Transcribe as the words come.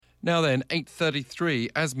Now then, 8:33.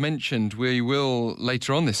 As mentioned, we will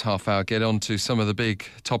later on this half hour get on to some of the big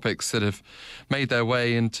topics that have made their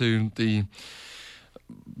way into the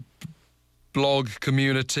blog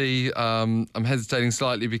community. I'm hesitating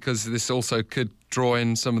slightly because this also could draw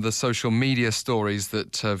in some of the social media stories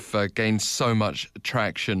that have gained so much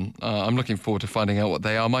traction. I'm looking forward to finding out what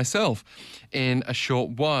they are myself in a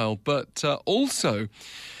short while. But also,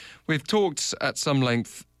 we've talked at some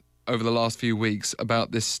length over the last few weeks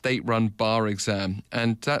about this state-run bar exam,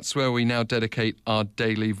 and that's where we now dedicate our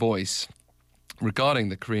daily voice regarding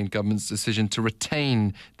the Korean government's decision to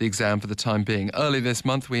retain the exam for the time being. Early this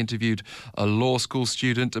month, we interviewed a law school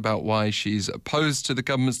student about why she's opposed to the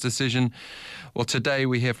government's decision. Well, today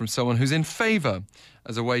we hear from someone who's in favour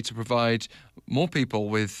as a way to provide more people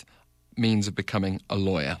with means of becoming a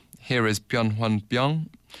lawyer. Here is Byung-hwan Byung,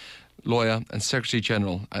 lawyer and Secretary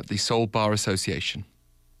General at the Seoul Bar Association.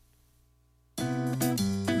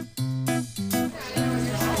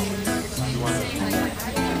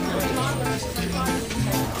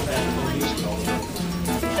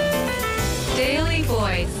 Daily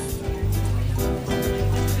Voice.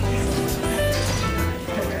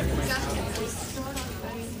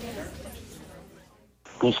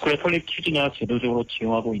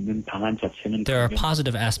 There are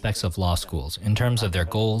positive aspects of law schools in terms of their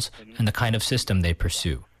goals and the kind of system they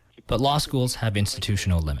pursue. But law schools have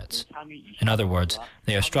institutional limits. In other words,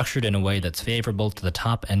 they are structured in a way that's favorable to the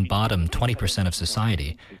top and bottom 20% of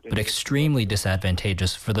society, but extremely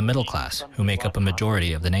disadvantageous for the middle class, who make up a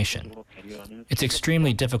majority of the nation. It's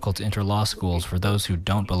extremely difficult to enter law schools for those who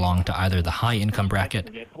don't belong to either the high-income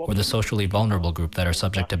bracket or the socially vulnerable group that are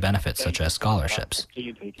subject to benefits such as scholarships.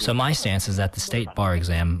 So my stance is that the state bar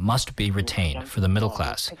exam must be retained for the middle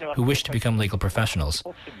class who wish to become legal professionals,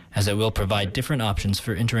 as it will provide different options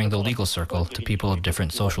for entering the legal circle to people of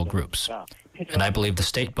different social groups. And I believe the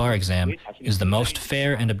state bar exam is the most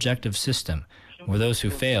fair and objective system, where those who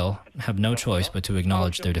fail have no choice but to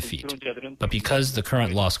acknowledge their defeat. But because the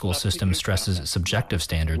current law school system stresses subjective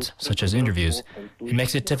standards, such as interviews, it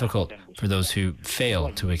makes it difficult for those who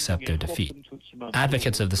fail to accept their defeat.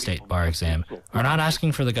 Advocates of the state bar exam are not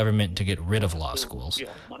asking for the government to get rid of law schools,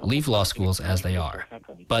 leave law schools as they are.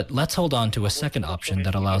 But let's hold on to a second option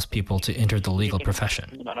that allows people to enter the legal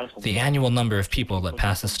profession. The annual number of people that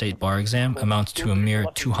pass the state bar exam amounts to a mere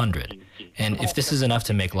 200. And if this is enough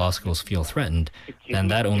to make law schools feel threatened, then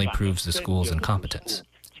that only proves the school's incompetence.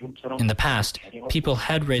 In the past, people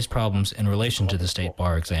had raised problems in relation to the state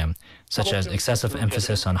bar exam, such as excessive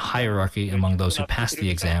emphasis on hierarchy among those who passed the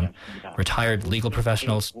exam, retired legal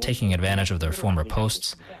professionals taking advantage of their former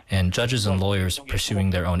posts, and judges and lawyers pursuing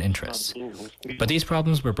their own interests. But these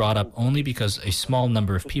problems were brought up only because a small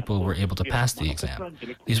number of people were able to pass the exam.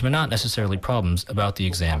 These were not necessarily problems about the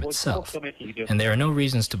exam itself. And there are no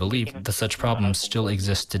reasons to believe that such problems still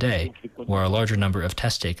exist today, where a larger number of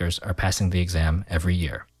test takers are passing the exam every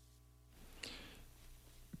year.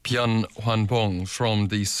 Byung-hwan Byung from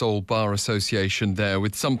the Seoul Bar Association there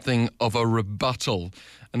with something of a rebuttal.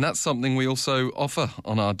 And that's something we also offer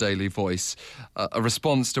on our Daily Voice, a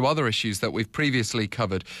response to other issues that we've previously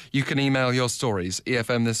covered. You can email your stories,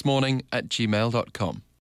 efmthismorning@gmail.com.